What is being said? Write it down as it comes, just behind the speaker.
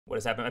What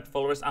is happening,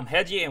 followers? I'm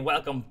Hedgie and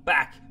welcome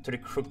back to the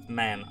Crooked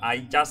Man. I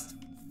just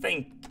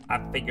think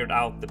I figured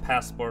out the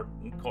passport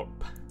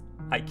corp.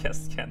 I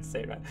guess can't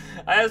say that.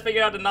 I just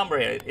figured out the number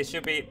here. It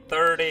should be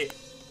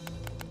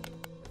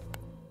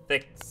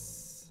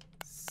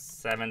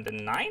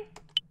 3679.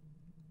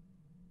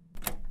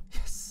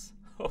 Yes.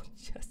 Oh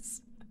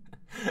yes.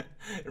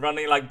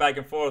 Running like back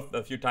and forth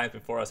a few times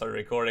before I started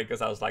recording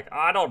because I was like,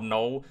 I don't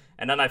know,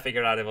 and then I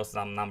figured out it was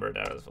some number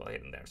there as well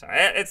hidden there. So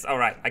it's all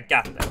right. I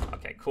got that.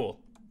 Okay, cool.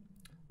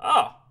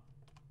 Oh,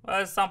 well,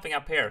 there's something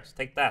up here. So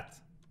take that.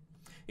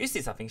 You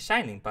see something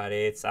shining, but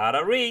it's out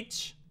of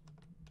reach.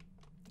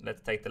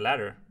 Let's take the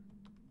ladder.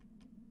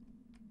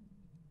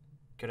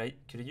 Could I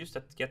use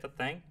that to get the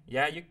thing?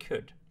 Yeah, you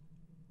could.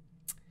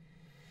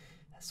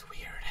 That's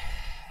weird.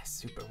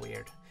 Super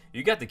weird.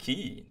 You got the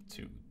key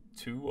to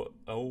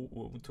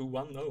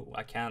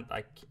 20210.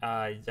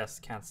 I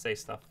just can't say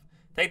stuff.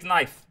 Take the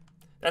knife.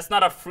 That's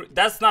not a fruit.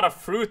 That's not a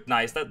fruit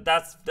knife.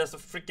 That's a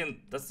freaking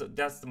that's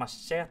the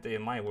machete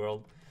in my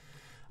world.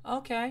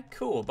 Okay,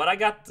 cool. But I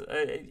got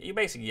you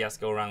basically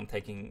just go around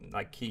taking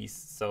like keys.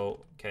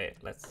 So okay,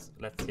 let's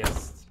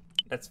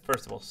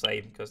first of all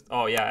save because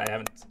oh yeah, I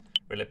haven't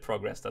really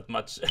progressed that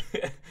much,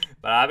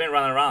 but I've been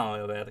running around a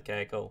little bit.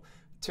 Okay, cool.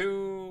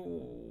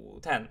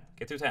 210.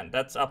 Okay, 210.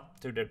 That's up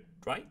to the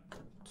right.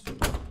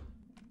 I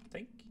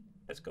think.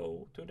 Let's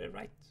go to the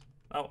right.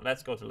 Oh,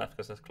 let's go to the left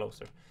because that's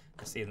closer.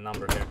 I see the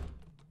number here.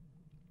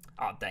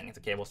 Oh dang it!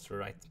 Okay, it was to the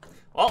right.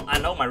 Well, I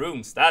know my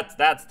rooms. That's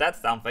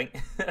something.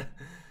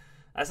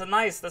 That's a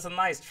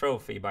nice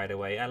trophy, by the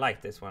way. I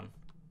like this one.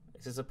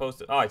 Is it supposed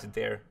to? Oh, it's a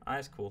deer. Ah,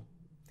 that's cool.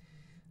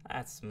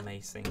 That's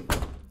amazing.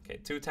 Okay,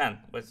 210.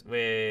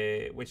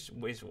 Which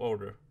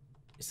order?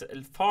 It's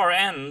a far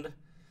end.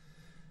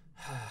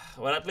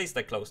 Well, at least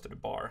they're close to the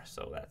bar,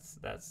 so that's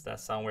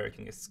somewhere you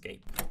can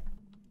escape.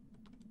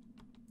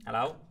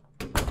 Hello.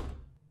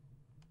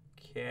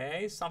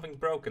 Okay, something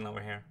broken over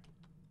here.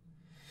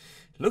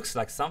 Looks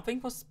like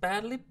something was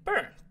badly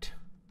burnt.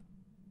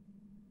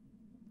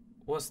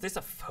 Was this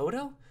a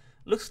photo?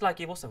 Looks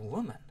like it was a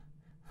woman.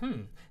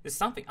 There's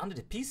something under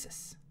the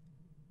pieces.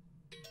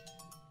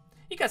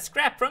 You got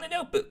scrap from the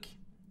notebook.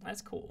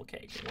 That's cool.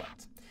 Okay,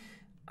 what?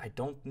 I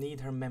don't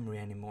need her memory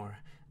anymore.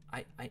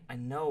 I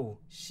know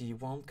she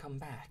won't come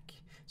back.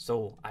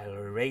 So I'll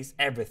erase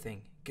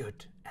everything,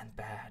 good and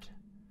bad.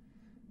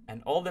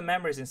 And all the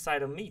memories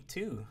inside of me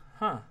too,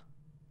 huh?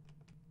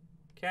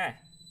 Okay.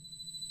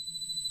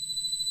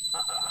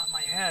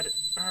 My head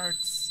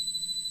hurts.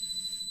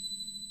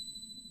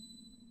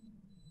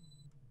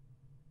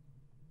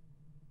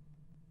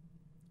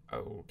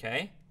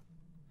 Okay.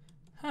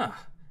 Huh.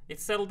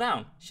 It's settled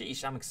down.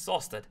 Sheesh, I'm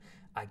exhausted.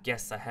 I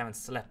guess I haven't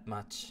slept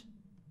much.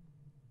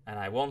 And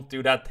I won't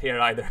do that here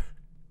either.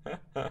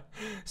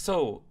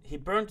 So, he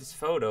burned his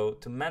photo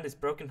to mend his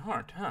broken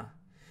heart, huh?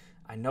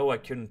 I know I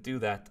couldn't do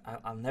that.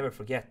 I'll never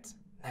forget.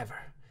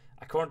 Never.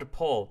 According to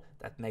Paul,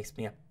 that makes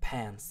me a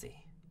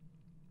pansy.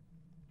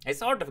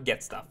 It's hard to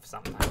forget stuff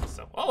sometimes,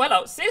 so... Oh,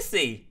 hello,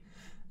 Sissy!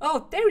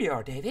 Oh, there you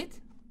are,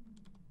 David.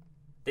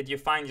 Did you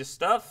find your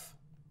stuff?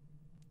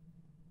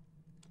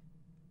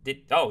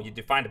 Did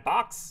you find the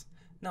box?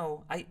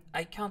 No, I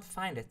can't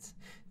find it.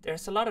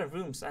 There's a lot of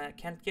rooms I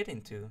can't get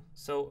into,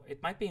 so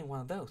it might be in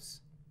one of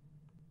those.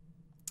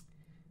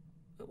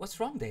 What's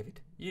wrong,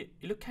 David? You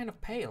look kind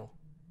of pale.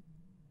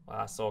 Well,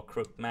 I saw a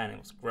crooked man, it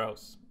was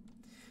gross.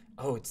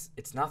 Oh,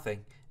 it's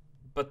nothing.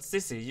 But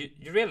Sissy,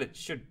 you really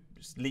should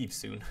leave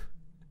soon.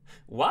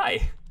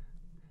 Why?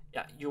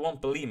 Yeah, you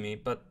won't believe me,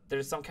 but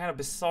there's some kind of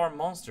bizarre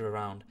monster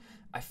around.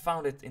 I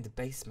found it in the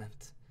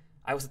basement.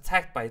 I was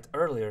attacked by it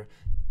earlier.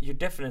 You'd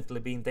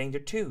definitely be in danger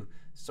too,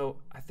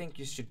 so I think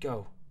you should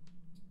go.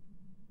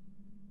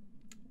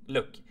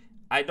 Look,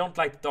 I don't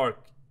like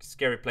dark,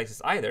 scary places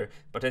either,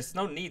 but there's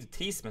no need to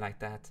tease me like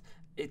that.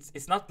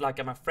 It's not like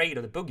I'm afraid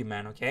of the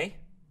boogeyman, okay?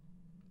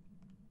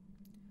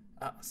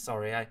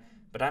 Sorry,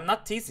 but I'm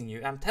not teasing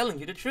you. I'm telling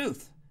you the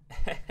truth.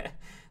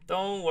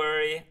 Don't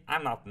worry,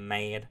 I'm not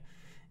mad.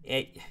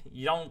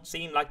 You don't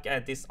seem like a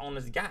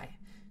dishonest guy,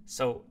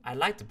 so I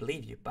like to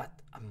believe you,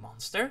 but a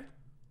monster?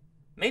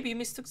 Maybe you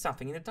mistook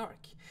something in the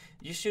dark.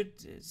 You should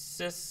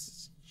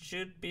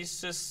be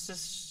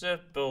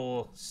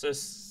susceptible.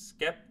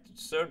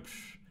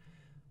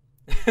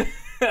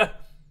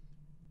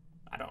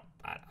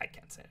 I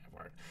can't say that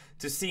word.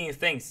 To seeing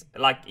things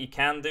like you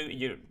can do,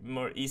 you're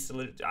more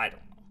easily. I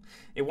don't know.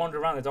 You wander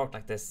around the dark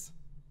like this.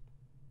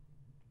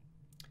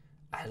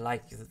 I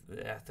like to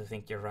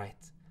think you're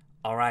right.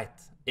 All right,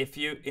 if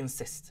you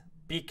insist,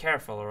 be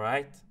careful. All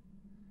right.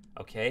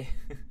 Okay.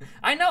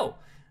 I know.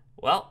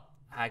 Well.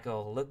 I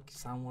go look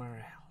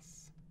somewhere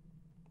else.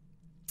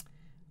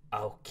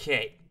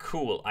 Okay,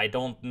 cool. I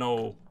don't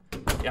know.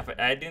 Yeah,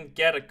 I didn't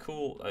get a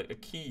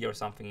key or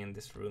something in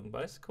this room,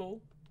 but it's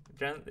cool.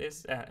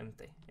 It's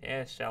empty.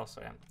 Yeah, shelves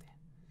are empty.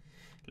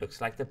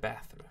 Looks like the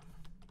bathroom.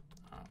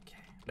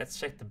 Okay, let's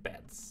check the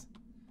beds.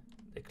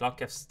 The clock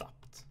has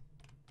stopped.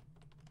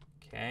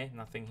 Okay,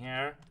 nothing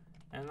here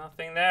and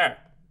nothing there.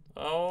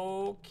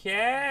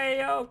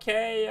 Okay.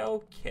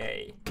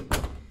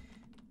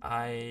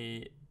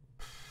 I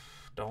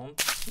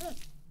don't.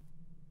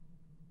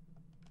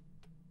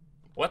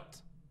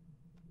 What?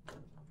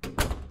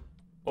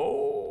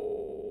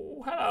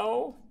 Oh,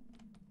 hello.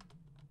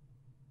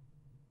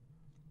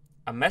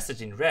 A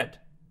message in red.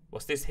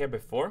 Was this here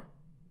before?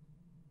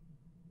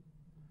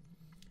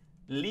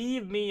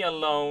 Leave me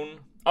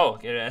alone. Oh,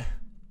 okay.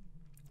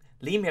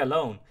 Leave me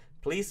alone.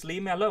 Please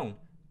leave me alone.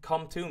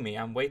 Come to me.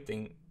 I'm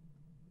waiting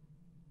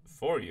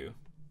for you.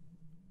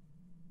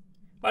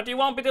 But you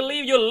want me to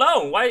leave you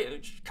alone? Why?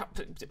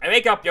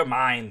 Make up your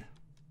mind.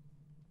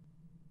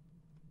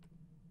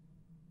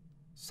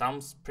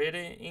 Sounds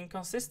pretty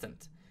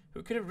inconsistent.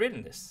 Who could have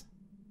written this?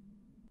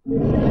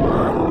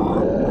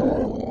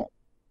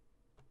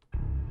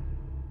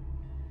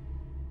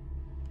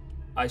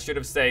 I should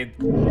have stayed.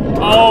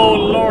 Oh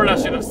Lord, I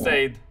should have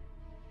stayed.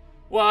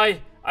 Why?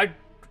 I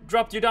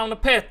dropped you down the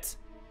pit.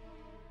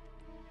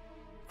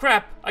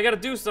 Crap, I gotta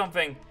do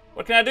something.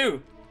 What can I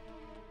do?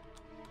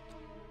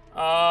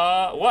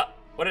 What?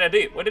 What did I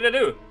do? What did I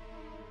do?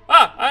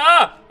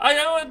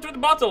 I went through the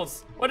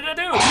bottles. What did I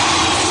do?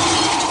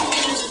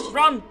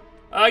 Run!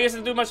 I guess I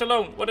didn't do much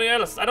alone. What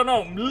else? I don't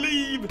know.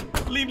 Leave!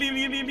 Leave, leave,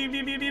 leave, leave, leave,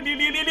 leave, leave, leave,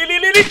 leave,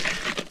 leave, leave,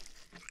 leave.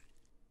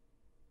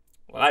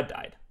 Well, I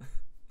died.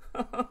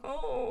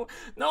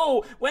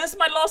 No! When's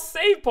my last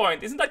save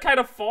point? Isn't that kind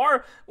of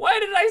far? Why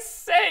did I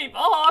save?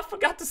 Oh, I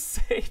forgot to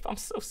save. I'm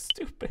so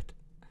stupid.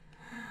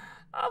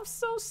 I'm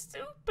so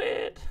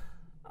stupid.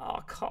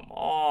 Oh, come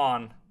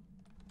on.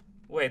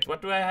 Wait,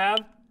 what do I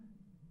have?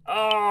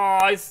 Oh,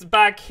 it's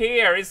back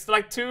here. It's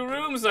like 2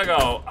 rooms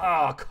ago.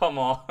 Oh, come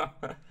on.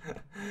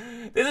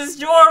 This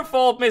is your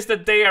fault, Mr.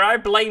 Dare. I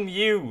blame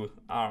you.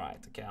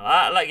 Alright, okay.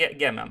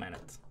 Give me a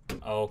minute.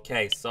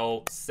 Okay,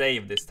 so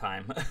save this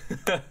time.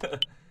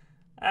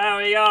 There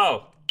we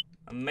go.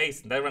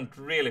 Amazing. That went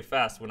really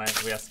fast when we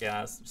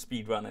just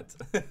speed run it.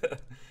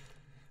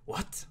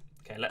 What?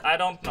 Okay, I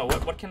don't know.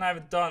 What can I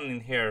have done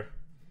in here?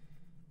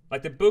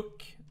 Like the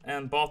book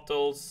and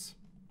bottles.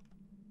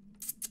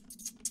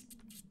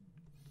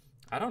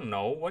 I don't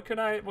know. What can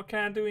I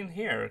do in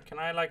here? Can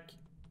I like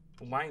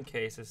wine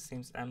cases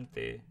seems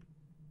empty.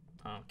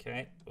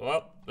 Okay.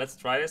 Well, let's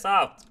try this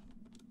out.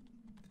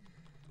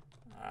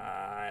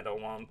 I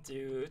don't want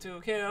you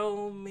to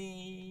kill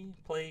me,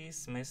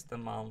 please, Mr.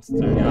 Monster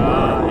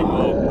Guy.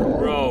 Oh,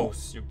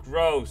 gross. You're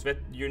gross.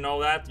 You know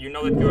that? You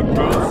know that you're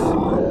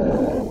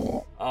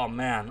gross? Oh,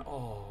 man.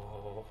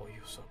 Oh,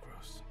 you're so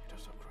gross. You're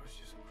so gross.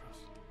 You're so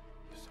gross.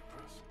 You're so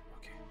gross.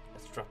 Okay,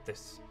 let's drop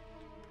this.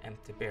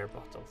 Empty beer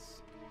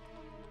bottles.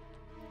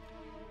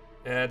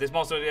 This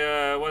monster,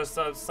 what is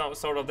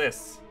sort of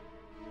this?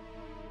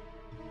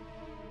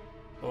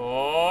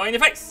 Oh, in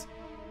your face!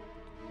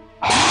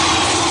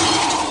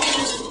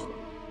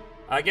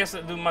 I guess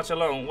I do much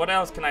alone. What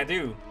else can I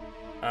do?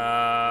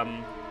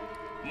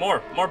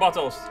 More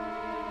bottles.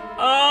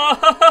 Oh,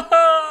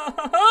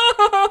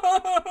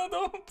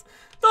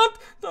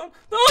 don't,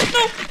 no!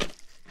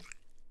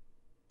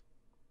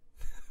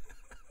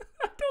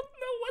 I don't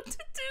know what to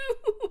do.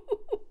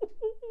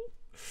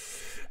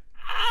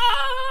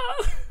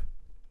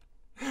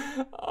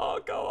 Oh,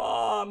 go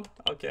on.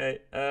 Okay,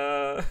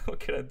 what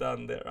could I have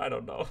done there? I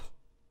don't know.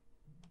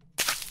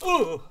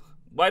 Ooh,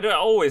 why do I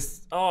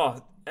always...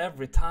 Oh,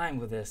 every time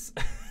with this.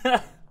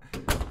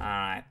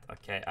 Alright,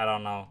 okay, I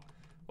don't know.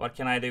 What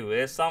can I do?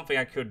 There's something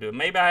I could do.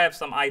 Maybe I have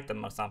some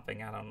item or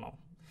something, I don't know.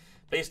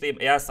 Please leave.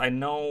 Yes, I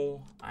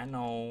know.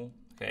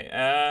 Okay,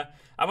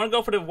 I'm gonna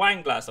go for the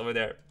wine glass over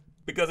there.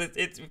 Because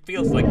it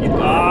feels like it.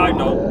 Oh, I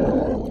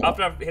know.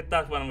 After I've hit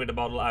that one with the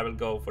bottle, I will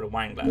go for the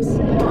wine glass.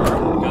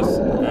 Because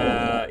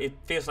it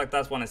feels like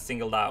that one is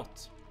singled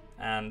out.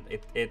 And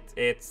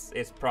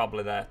it's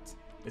probably that.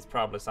 It's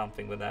probably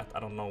something with that.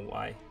 I don't know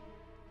why.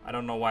 I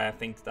don't know why I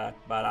think that,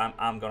 but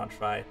I'm gonna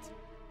try it.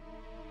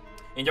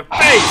 In your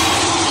face!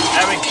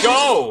 There we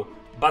go!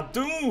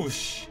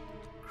 Badoosh!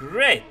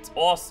 Great!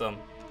 Awesome!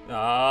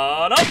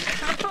 No!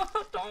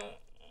 Don't.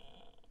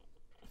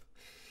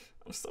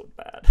 I'm so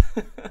bad.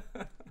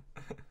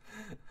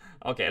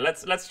 Okay,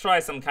 let's try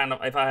some kind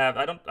of... If I have...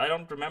 I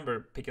don't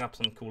remember picking up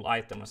some cool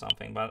item or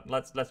something, but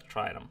let's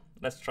try them.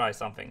 Let's try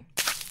something.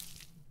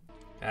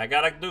 Okay, I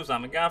gotta do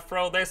something. I gotta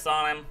throw this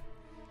on him.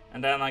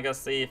 And then I gotta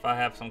see if I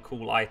have some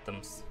cool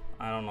items.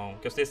 I don't know,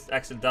 because this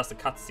actually does the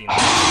cutscene.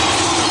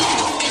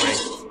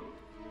 Great.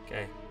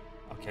 Okay.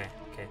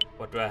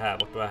 What do I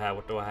have?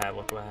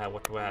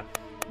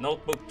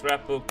 Notebook,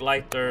 trap book,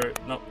 lighter.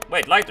 No,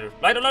 wait, lighter.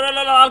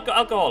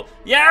 Alcohol.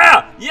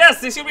 Yeah! Yes,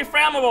 this should be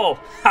flammable.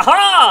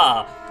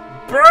 Haha!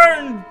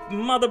 Burn,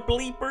 mother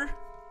bleeper.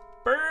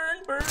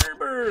 Burn.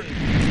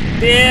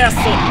 Det är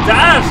så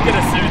där ska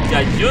det se ut.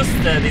 Ja,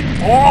 just det,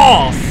 ditt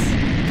as.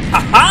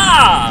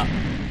 Haha!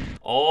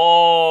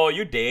 Oh,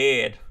 you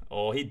dead.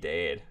 Oh, he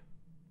dead.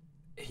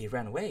 He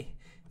ran away.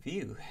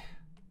 Phew.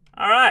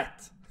 All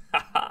right.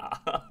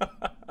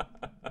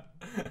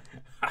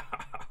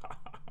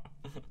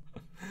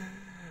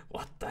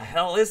 What the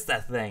hell is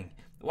that thing?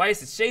 Why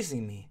is it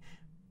chasing me?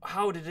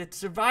 How did it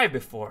survive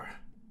before?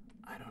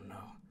 I don't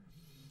know.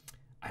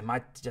 I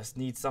might just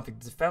need something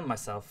to defend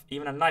myself.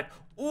 Even a knife.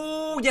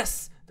 Ooh,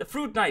 yes! The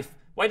fruit knife!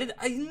 Why did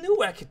I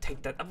knew I could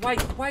take that.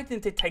 Why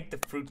didn't they take the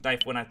fruit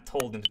knife when I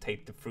told them to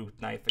take the fruit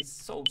knife? It's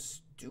so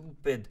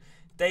stupid.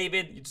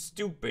 David, you're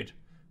stupid.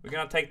 We're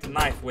gonna take the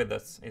knife with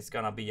us. It's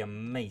gonna be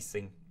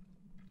amazing.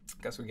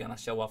 Because we're gonna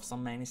show off so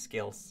many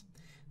skills.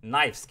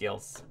 Knife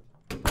skills.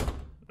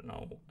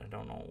 No, I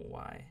don't know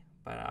why.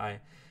 But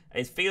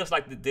it feels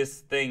like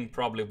this thing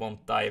probably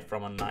won't die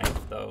from a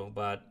knife though.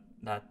 But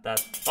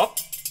oh!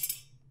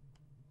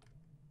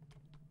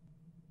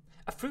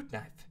 A fruit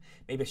knife.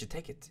 Maybe I should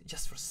take it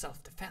just for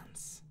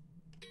self-defense.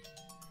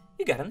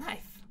 You got a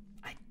knife.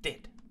 I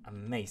did.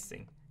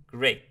 Amazing.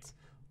 Great.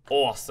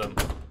 Awesome.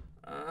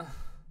 I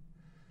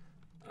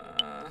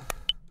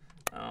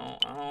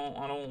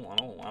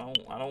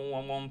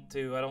don't want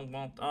to. I don't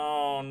want.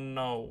 Oh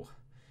no.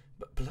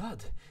 But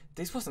blood.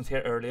 This wasn't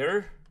here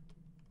earlier.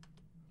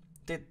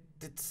 Did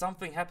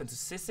something happen to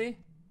Sissy?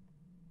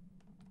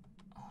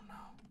 Oh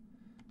no.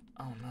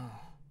 Oh no.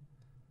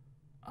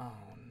 Oh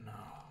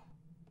no.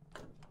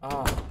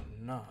 Oh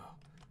no.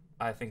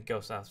 I think it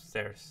goes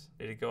upstairs.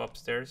 Did it go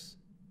upstairs?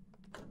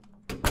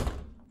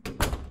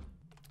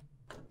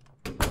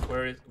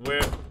 Where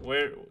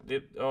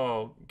did,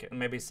 oh, okay,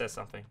 maybe it says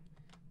something.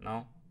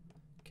 No?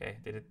 Okay,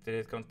 did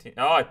it continue?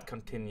 Oh, it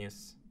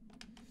continues.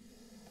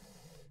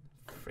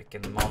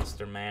 Freaking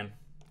monster, man.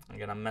 I'm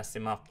gonna mess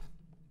him up.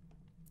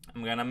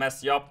 I'm gonna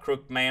mess you up,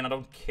 crook man. I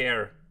don't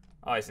care.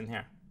 Oh, he's in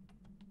here.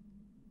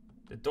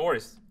 The door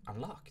is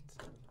unlocked.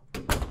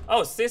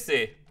 Oh,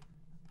 Sissy.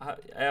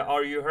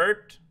 Are you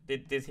hurt?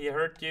 Did he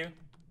hurt you?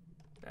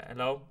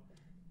 Hello?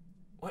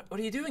 What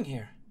are you doing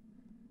here?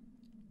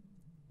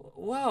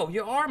 Wow,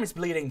 your arm is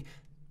bleeding.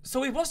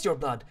 So it was your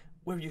blood.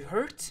 Were you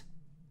hurt?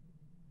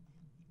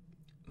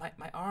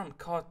 My arm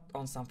caught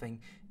on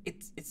something.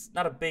 It's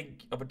not a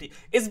big of a deal.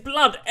 It's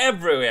blood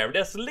everywhere.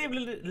 There's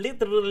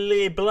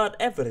literally blood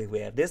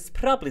everywhere. There's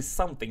probably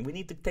something. We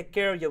need to take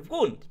care of your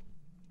wound.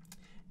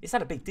 It's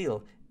not a big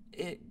deal.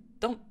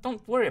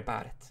 Don't worry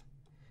about it.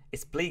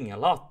 It's bleeding a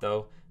lot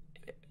though.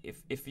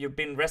 If you've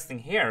been resting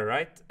here,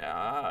 right?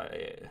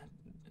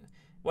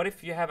 What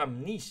if you have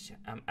amnesia?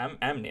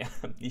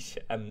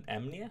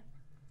 Amnesia?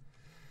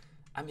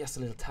 I'm just a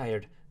little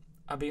tired.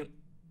 I've been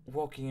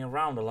walking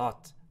around a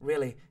lot.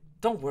 Really,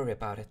 don't worry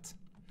about it.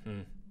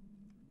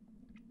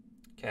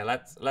 Okay,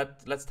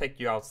 let's take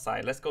you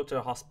outside. Let's go to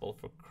the hospital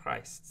for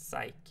Christ's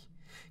sake.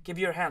 Give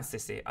your hand,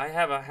 Sissy. I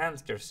have a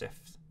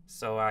handkerchief,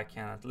 so I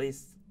can at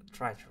least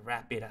try to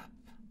wrap it up.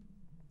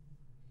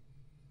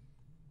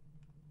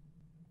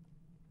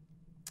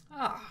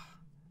 Ah,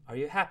 are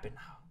you happy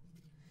now?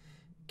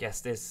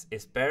 Guess this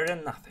is better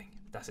than nothing.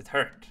 Does it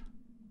hurt?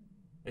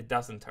 It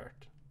doesn't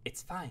hurt.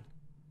 It's fine.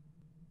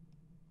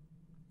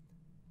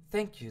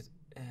 Thank you.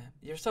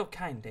 You're so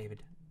kind,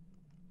 David.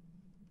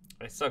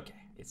 It's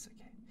okay. It's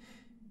okay.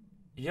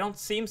 You don't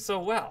seem so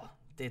well.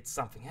 Did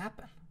something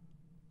happen?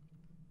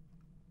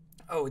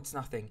 Oh, it's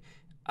nothing.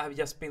 I've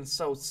just been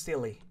so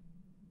silly.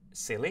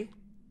 Silly?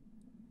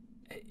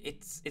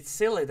 It's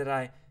silly that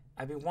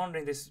I've been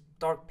wandering this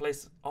dark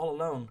place all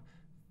alone,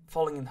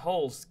 falling in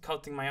holes,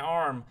 cutting my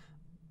arm,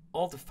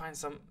 all to find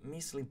some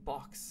measly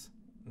box.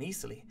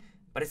 Measly?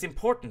 But it's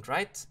important,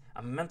 right?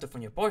 I'm a mentor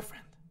from your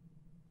boyfriend.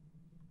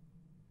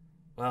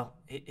 Well,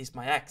 he's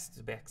my ex,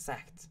 to be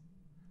exact.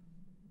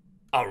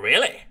 Oh,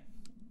 really?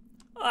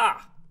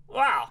 Ah,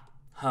 wow.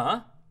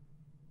 Huh?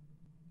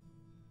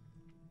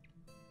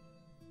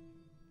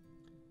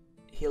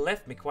 He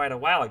left me quite a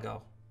while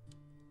ago.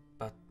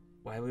 But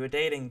while we were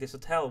dating, this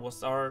hotel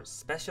was our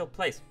special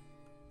place.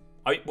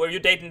 Were you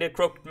dating the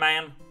crooked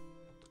man?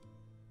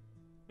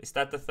 Is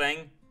that the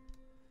thing?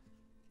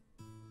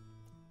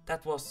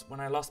 That was when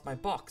I lost my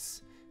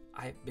box.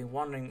 I've been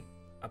wondering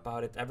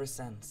about it ever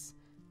since.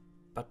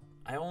 But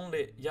I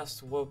only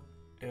just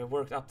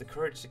worked up the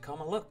courage to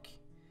come and look.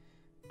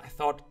 I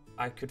thought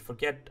I could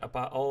forget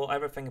about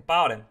everything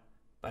about him,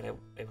 but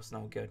it was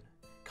no good.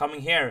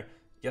 Coming here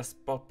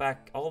just brought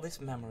back all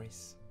these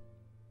memories.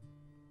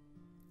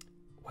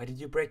 Why did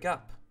you break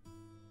up?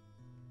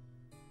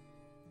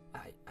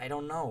 I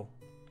don't know.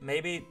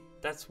 Maybe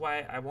that's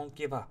why I won't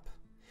give up.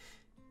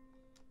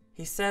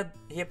 He said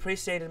he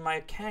appreciated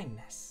my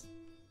kindness,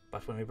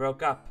 but when we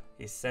broke up,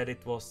 he said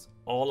it was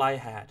all I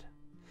had.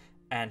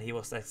 And he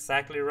was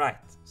exactly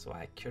right, so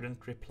I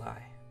couldn't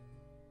reply.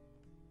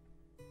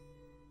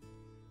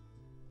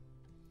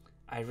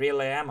 I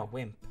really am a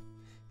wimp.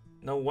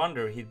 No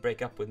wonder he'd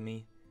break up with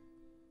me.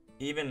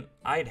 Even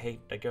I'd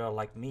hate a girl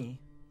like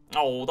me.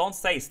 Oh, don't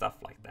say stuff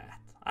like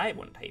that. I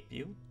wouldn't hate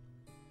you.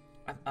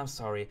 I'm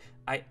sorry.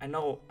 I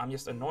know I'm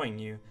just annoying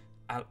you.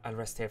 I'll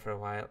rest here for a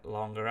while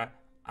longer.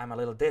 I'm a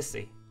little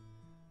dizzy.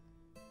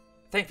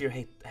 Thank you,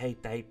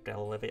 hate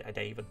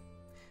David.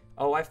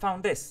 Oh, I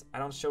found this. I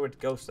don't sure where it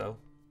goes though.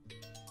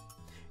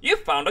 You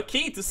found a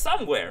key to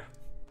somewhere.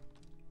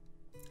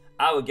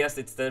 I would guess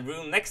it's the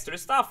room next to the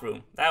staff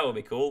room. That would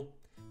be cool.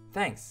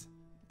 Thanks.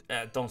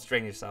 Don't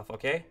strain yourself,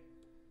 okay?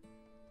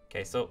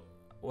 Okay, so,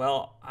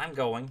 well, I'm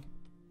going.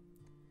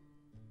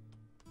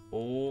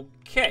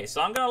 Okay,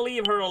 so I'm gonna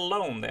leave her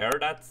alone there.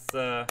 That's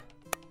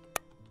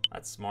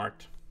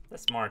smart.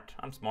 That's smart.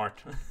 I'm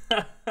smart.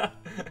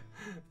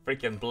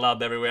 Freaking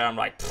blood everywhere. I'm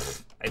like,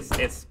 pfft,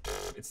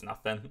 it's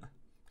nothing.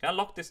 Can I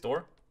lock this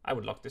door? I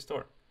would lock this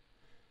door.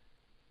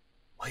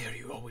 Why are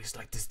you always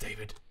like this,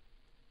 David?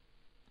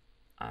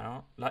 I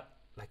don't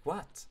like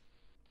what?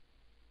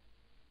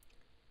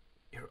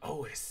 You're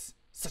always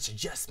such a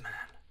yes man.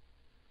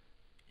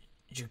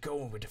 You're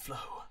going with the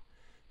flow.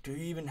 Do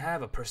you even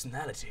have a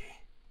personality?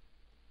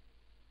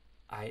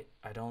 I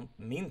don't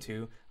mean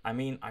to. I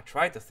mean, I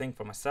try to think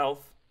for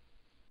myself.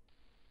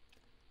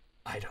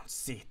 I don't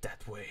see it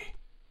that way.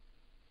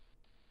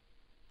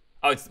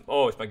 Oh,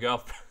 it's my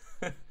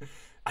girlfriend.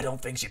 I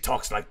don't think she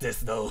talks like this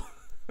though.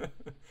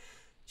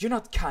 You're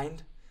not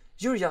kind.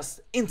 You're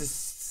just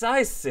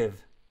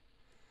indecisive.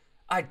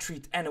 I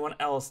treat anyone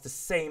else the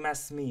same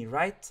as me,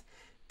 right?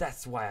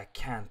 That's why I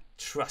can't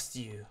trust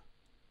you.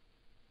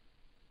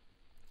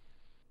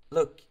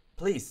 Look,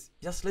 please,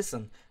 just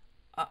listen.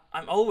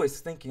 I'm always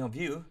thinking of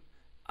you.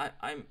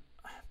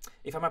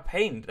 If I'm a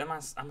pain, then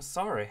I'm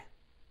sorry.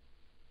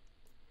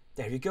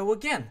 There you go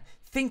again,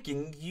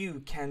 thinking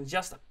you can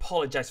just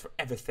apologize for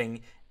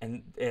everything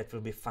and it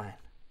will be fine.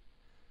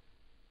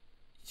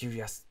 You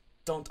just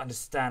don't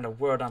understand a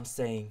word I'm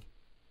saying.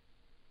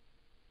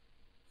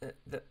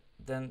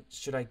 Then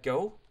should I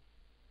go?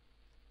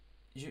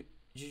 You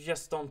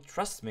just don't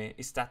trust me,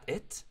 is that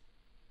it?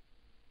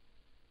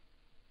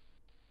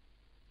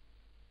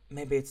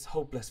 Maybe it's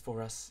hopeless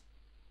for us.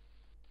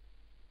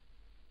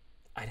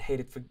 I'd hate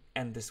it to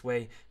end this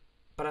way,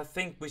 but I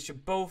think we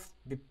should both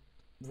be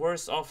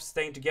worse off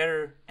staying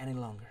together any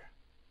longer.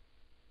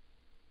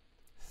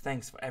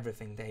 Thanks for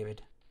everything,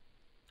 David.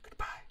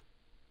 Goodbye.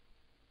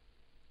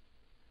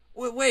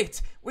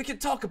 Wait, we can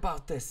talk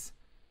about this.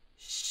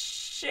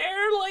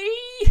 Shirley!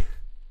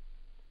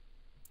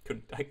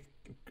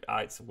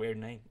 It's a weird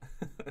name.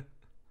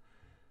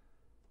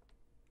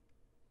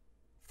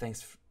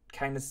 Thanks,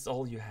 kindness is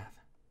all you have.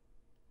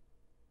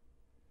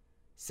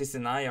 Sis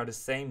and I are the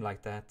same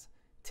like that,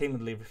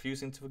 timidly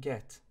refusing to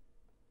forget.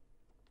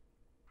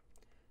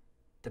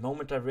 The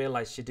moment I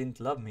realized she didn't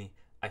love me,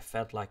 I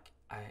felt like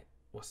I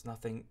was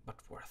nothing but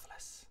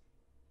worthless.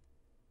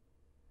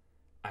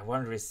 I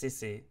wonder if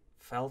Sissy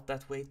felt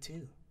that way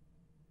too.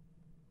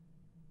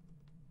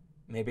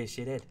 Maybe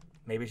she did,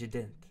 maybe she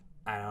didn't.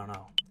 I don't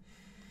know.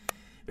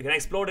 We're gonna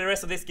explore the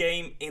rest of this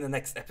game in the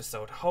next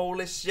episode.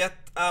 Holy shit,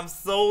 I'm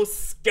so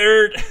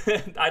scared.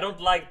 I don't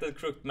like the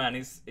crooked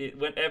man.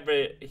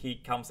 Whenever he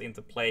comes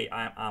into play,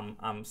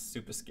 I'm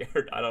super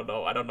scared. I don't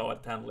know how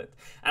to handle it.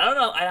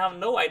 I have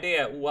no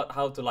idea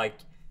how to like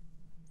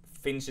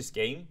finish this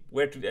game.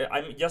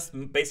 I'm just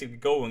basically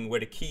going where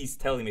the key's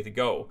telling me to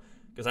go.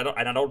 Because I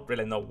don't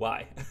really know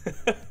why.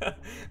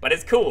 But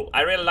it's cool.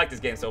 I really like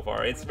this game so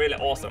far. It's really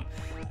awesome.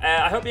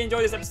 I hope you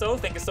enjoyed this episode.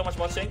 Thank you so much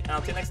for watching. And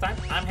until next time,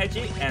 I'm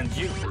Hedgie, and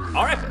you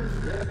are epic.